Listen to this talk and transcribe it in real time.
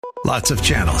Lots of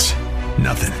channels,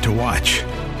 nothing to watch,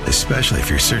 especially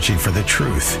if you're searching for the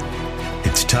truth.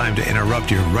 It's time to interrupt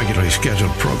your regularly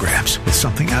scheduled programs with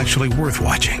something actually worth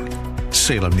watching.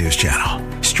 Salem News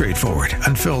Channel. Straightforward,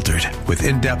 unfiltered, with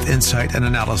in-depth insight and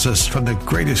analysis from the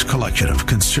greatest collection of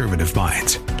conservative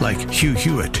minds like Hugh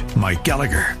Hewitt, Mike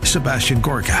Gallagher, Sebastian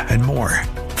Gorka, and more.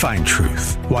 Find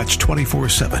truth. Watch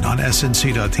 24/7 on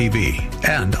SNC.TV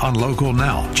and on Local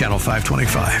Now, Channel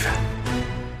 525.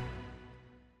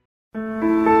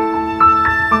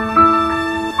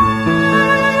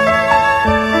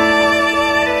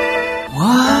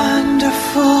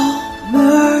 Wonderful,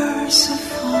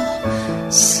 merciful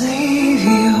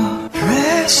Savior,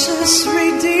 precious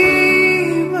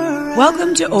Redeemer.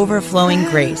 Welcome to Overflowing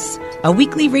Grace, a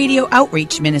weekly radio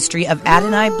outreach ministry of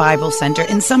Adonai Bible Center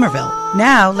in Somerville.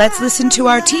 Now let's listen to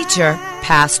our teacher,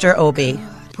 Pastor Obi.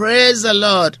 Praise the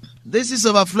Lord. This is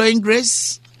Overflowing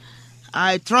Grace.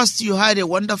 I trust you had a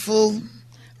wonderful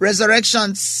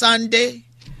Resurrection Sunday.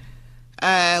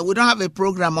 We don't have a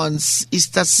program on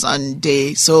Easter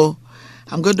Sunday, so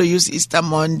I'm going to use Easter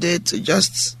Monday to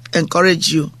just encourage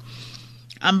you.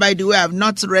 And by the way, I've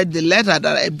not read the letter,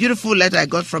 a beautiful letter I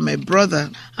got from a brother,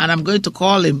 and I'm going to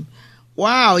call him.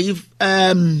 Wow, he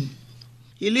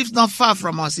lives not far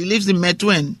from us. He lives in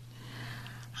Metuen.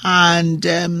 And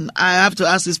I have to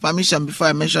ask his permission before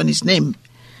I mention his name.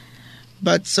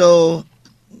 But so,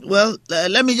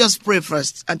 let me just pray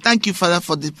first. And thank you, Father,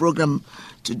 for this program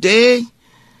today,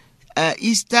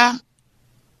 Easter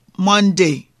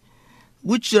Monday,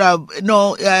 which should have,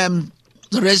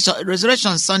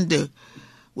 Resurrection Sunday.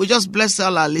 We just bless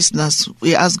all our listeners.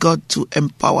 We ask God to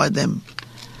empower them,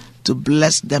 to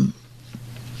bless them,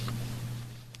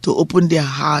 to open their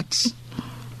hearts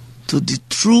to the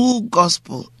true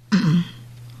gospel,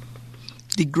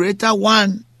 the greater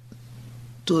one,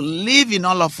 to live in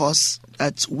all of us,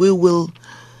 that we will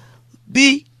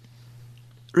be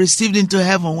received into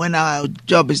heaven when our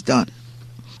job is done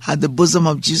at the bosom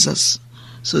of Jesus.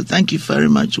 So thank you very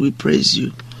much. We praise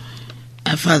you.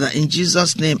 And Father, in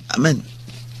Jesus' name, amen.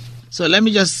 So let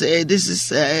me just say, this is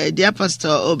dear Pastor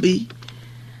Obi.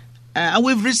 And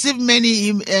we've received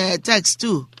many texts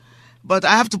too, but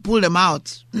I have to pull them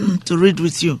out to read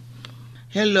with you.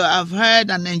 Hello, I've heard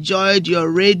and enjoyed your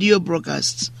radio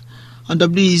broadcasts on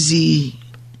WEZ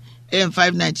AM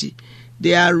 590.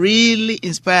 They are really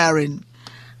inspiring.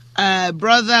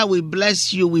 Brother, we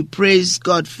bless you. We praise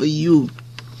God for you.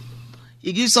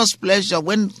 It gives us pleasure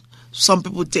when some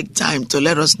people take time to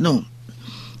let us know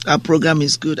our program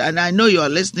is good. And I know you are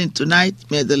listening tonight.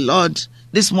 May the Lord,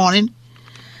 this morning,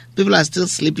 people are still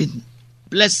sleeping.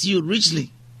 Bless you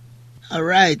richly. All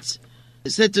right. I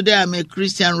said today I'm a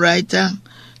Christian writer,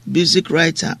 music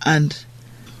writer, and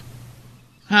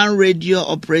hand radio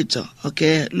operator,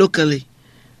 locally.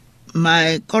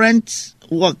 My current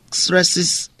work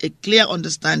stresses a clear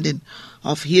understanding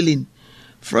of healing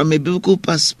from a biblical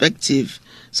perspective.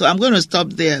 So I'm going to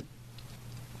stop there.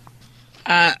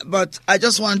 But I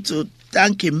just want to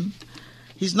thank him.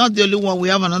 He's not the only one. We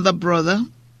have another brother.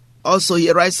 Also,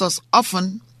 he writes us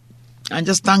often. And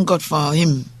just thank God for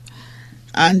him.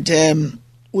 And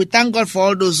we thank God for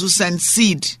all those who send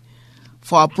seed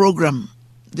for our program.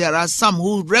 There are some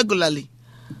who regularly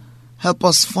help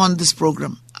us fund this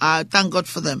program. I thank God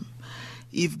for them.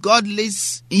 If God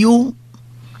leads you,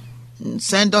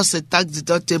 send us a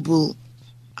tax-deductible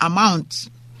amount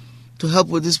to help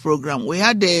with this program.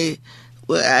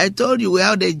 I told you we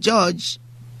had a judge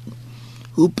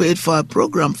who paid for a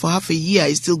program for half a year.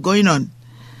 It's still going on.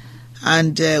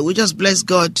 And we just bless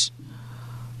God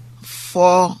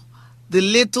for the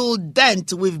little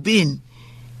dent we've been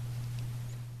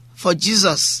for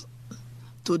Jesus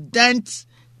to dent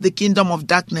the kingdom of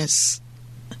darkness.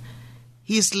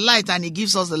 He's light and he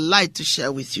gives us the light to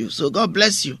share with you. So God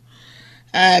bless you.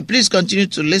 Please continue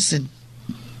to listen.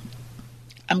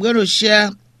 I'm going to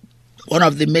share one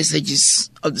of the messages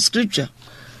of the scripture.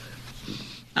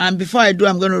 And before I do,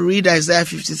 I'm going to read Isaiah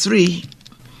 53.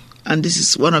 And this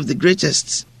is one of the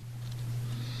greatest.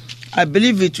 I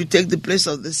believe it will take the place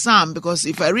of the Psalm, because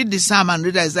if I read the Psalm and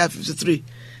read Isaiah 53,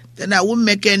 then I won't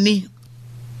make any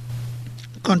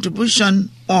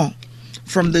contribution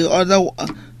from the other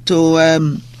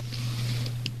to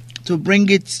bring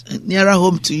it nearer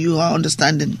home to you, our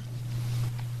understanding.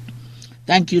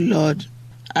 Thank you, Lord.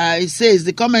 It says,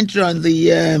 the commentary on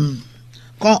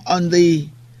the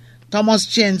Thomas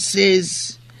Chain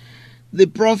says, the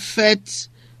prophet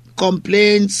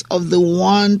complains of the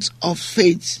want of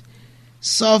faith,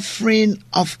 suffering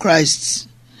of Christ,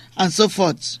 and so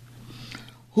forth.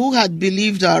 Who had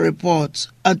believed our report,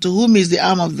 and to whom is the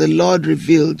arm of the Lord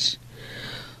revealed?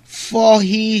 For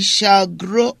he shall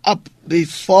grow up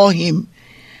before him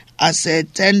as a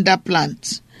tender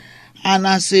plant, and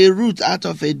as a root out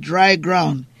of a dry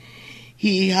ground.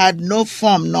 He had no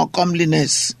form nor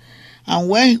comeliness, and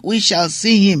when we shall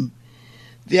see him,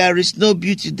 there is no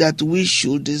beauty that we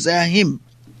should desire him.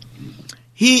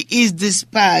 He is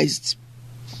despised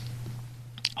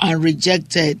and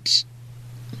rejected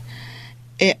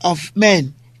of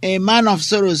men, a man of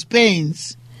sorrows,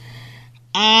 pains,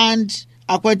 and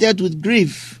acquainted with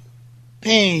grief,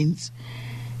 pains,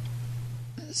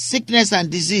 sickness and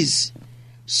disease.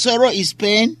 Sorrow is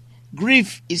pain,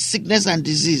 grief is sickness and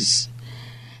disease.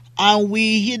 And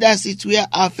we hid as it were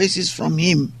our faces from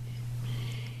him.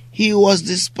 He was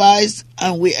despised,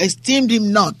 and we esteemed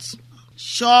him not.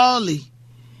 Surely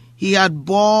he had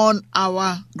borne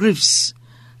our griefs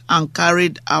and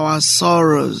carried our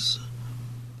sorrows.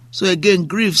 So again,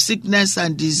 grief, sickness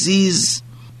and disease,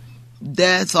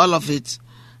 death, all of it,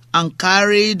 and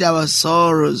carried our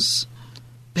sorrows,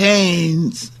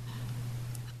 pains.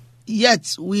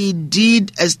 Yet we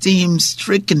did esteem him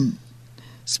stricken,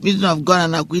 smitten of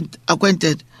God and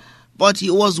acquainted. But he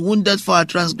was wounded for our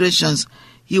transgressions,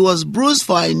 he was bruised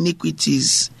for our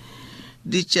iniquities.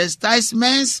 The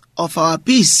chastisement of our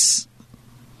peace,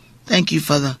 thank you,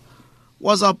 Father,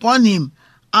 was upon him,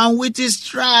 and with his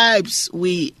stripes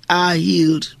we are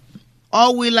healed.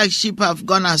 All we like sheep have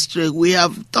gone astray. We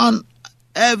have turned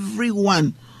every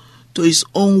one to his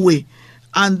own way,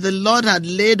 and the Lord had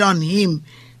laid on him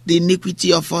the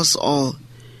iniquity of us all.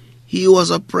 He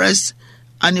was oppressed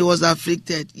and he was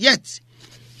afflicted, yet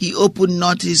he opened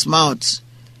not his mouth.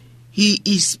 He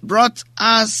is brought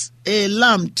as a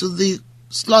lamb to the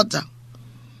slaughter,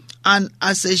 and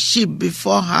as a sheep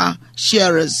before her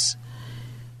shearers.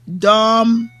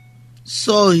 Dumb,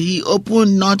 so he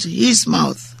opened not his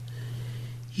mouth.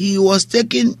 He was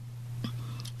taken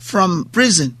from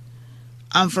prison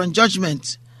and from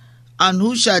judgment, and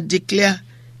who shall declare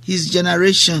his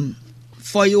generation?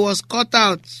 For he was cut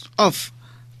out of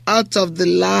the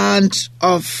land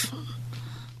of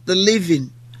the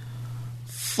living.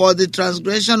 For the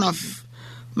transgression of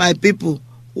my people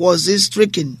was he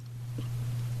stricken,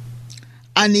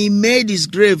 and he made his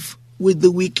grave with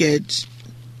the wicked.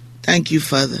 Thank you,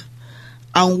 Father.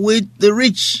 And with the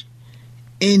rich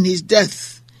in his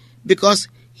death, because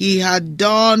he had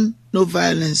done no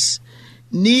violence,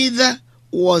 neither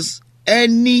was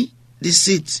any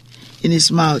deceit in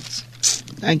his mouth.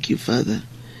 Thank you, Father.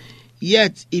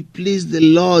 Yet it pleased the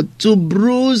Lord to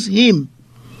bruise him.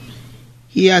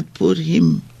 He had put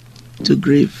him to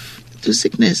grief, to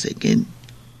sickness again.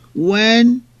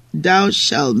 When thou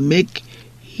shalt make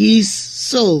his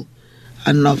soul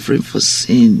an offering for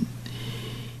sin,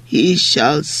 he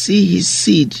shall see his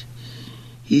seed,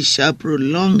 he shall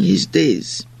prolong his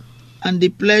days, and the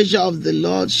pleasure of the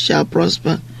Lord shall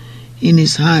prosper in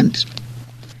his hand.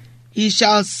 He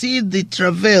shall see the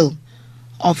travail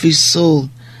of his soul,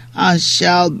 and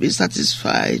shall be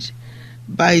satisfied.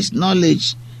 By his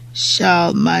knowledge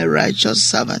shall my righteous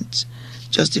servant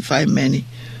justify many,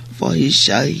 for he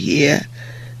shall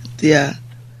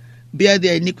bear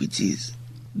their iniquities.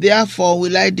 Therefore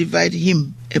will I divide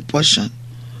him a portion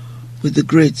with the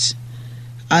great,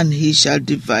 and he shall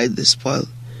divide the spoil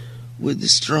with the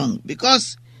strong,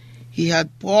 because he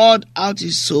had poured out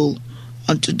his soul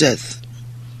unto death,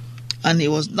 and he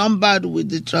was numbered with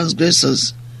the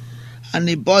transgressors, and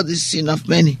he bore the sin of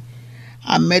many,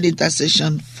 and made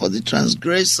intercession for the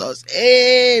transgressors.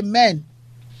 Amen.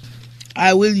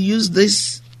 I will use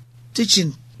this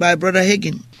teaching by Brother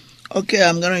Hagin. Okay,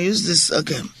 I'm going to use this.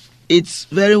 Okay. It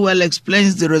very well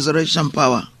explains the resurrection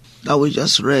power that we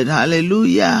just read.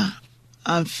 Hallelujah.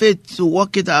 And faith to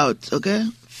work it out. Okay?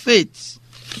 Faith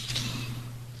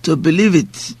to believe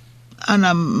it. And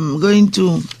I'm going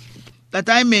to, that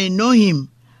I may know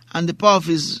him and the power of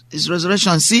his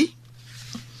resurrection. See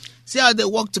how they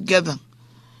work together.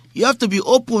 You have to be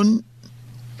open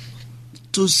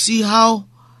to see how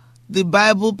the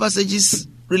Bible passages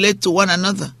relate to one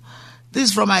another. This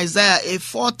is from Isaiah, a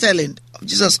foretelling of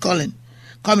Jesus coming.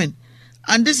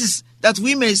 And this is that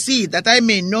we may see, that I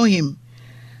may know him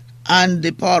and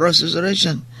the power of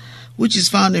resurrection, which is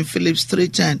found in Philippians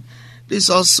 3:10. This is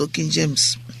also King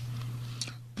James.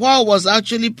 Paul was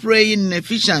actually praying in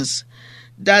Ephesians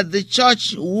that the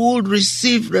church would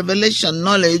receive revelation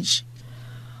knowledge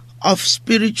of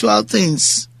spiritual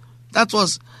things. That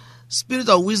was spirit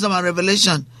of wisdom and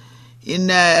revelation in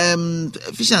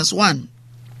Ephesians 1.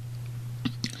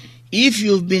 If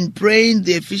you've been praying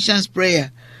the Ephesians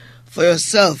prayer for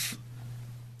yourself,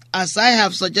 as I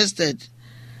have suggested,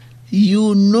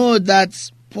 you know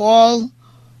that Paul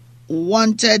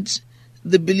wanted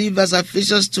the believers'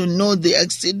 afflictions to know the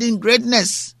exceeding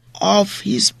greatness of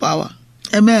his power.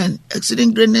 Amen.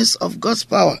 Exceeding greatness of God's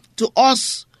power. To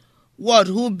us,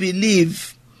 who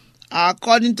believe,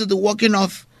 according to the working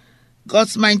of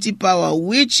God's mighty power,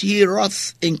 which he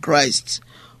wrought in Christ,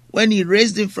 when he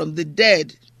raised him from the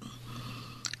dead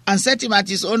and set him at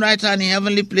his own right hand in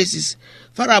heavenly places,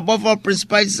 far above all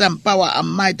principalities and power and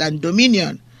might and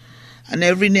dominion, and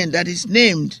every name that is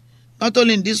named, not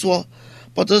only in this world,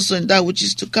 but also in that which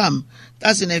is to come.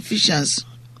 That's in Ephesians.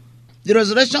 The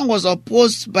resurrection was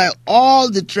opposed by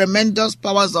all the tremendous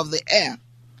powers of the air.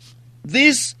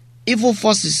 These evil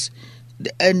forces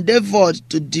endeavored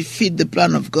to defeat the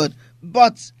plan of God,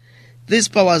 but these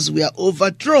powers were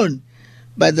overthrown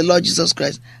by the Lord Jesus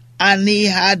Christ, and he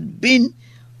had been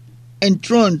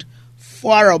enthroned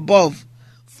far above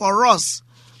for us,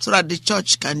 so that the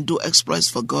church can do exploits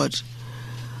for God.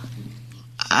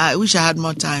 I wish I had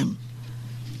more time,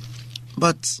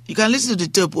 but you can listen to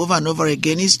the tape over and over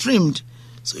again. It's streamed,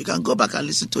 so you can go back and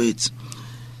listen to it.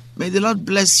 May the Lord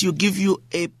bless you, give you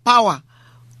a power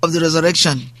of the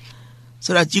resurrection,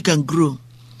 so that you can grow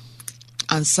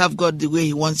and serve God the way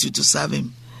he wants you to serve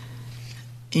him.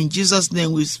 In Jesus'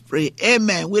 name we pray.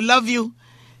 Amen. We love you.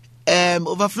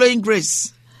 Overflowing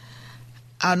Grace.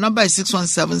 Our number is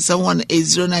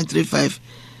 617-718-0935.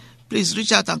 Please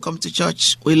reach out and come to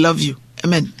church. We love you.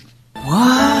 Amen.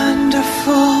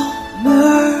 Wonderful,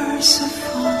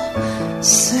 merciful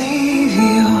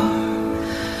Savior,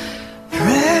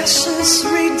 precious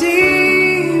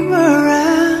Redeemer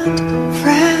and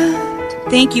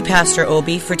friend. Thank you, Pastor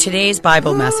Obi, for today's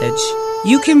Bible message.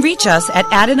 You can reach us at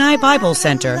Adonai Bible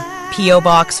Center, P.O.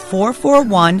 Box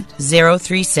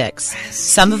 441036,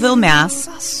 Somerville, Mass.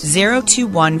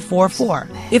 02144.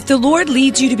 If the Lord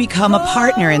leads you to become a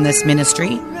partner in this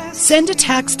ministry, send a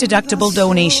tax-deductible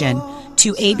donation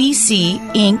to ABC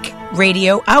Inc.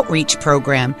 Radio Outreach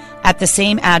Program at the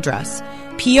same address,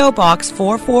 P.O. Box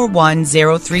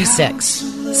 441036,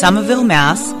 Somerville,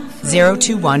 Mass.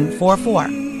 02144.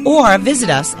 Or visit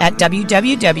us at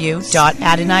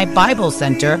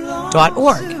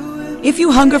www.AdonaiBibleCenter.org. If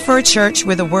you hunger for a church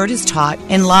where the Word is taught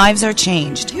and lives are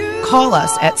changed, call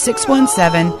us at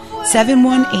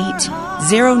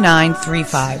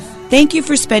 617-718-0935. Thank you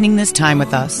for spending this time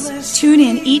with us. Tune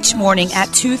in each morning at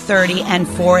 2:30 and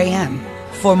 4 a.m.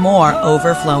 for more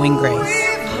Overflowing Grace.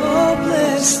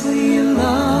 Hopelessly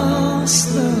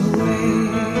lost the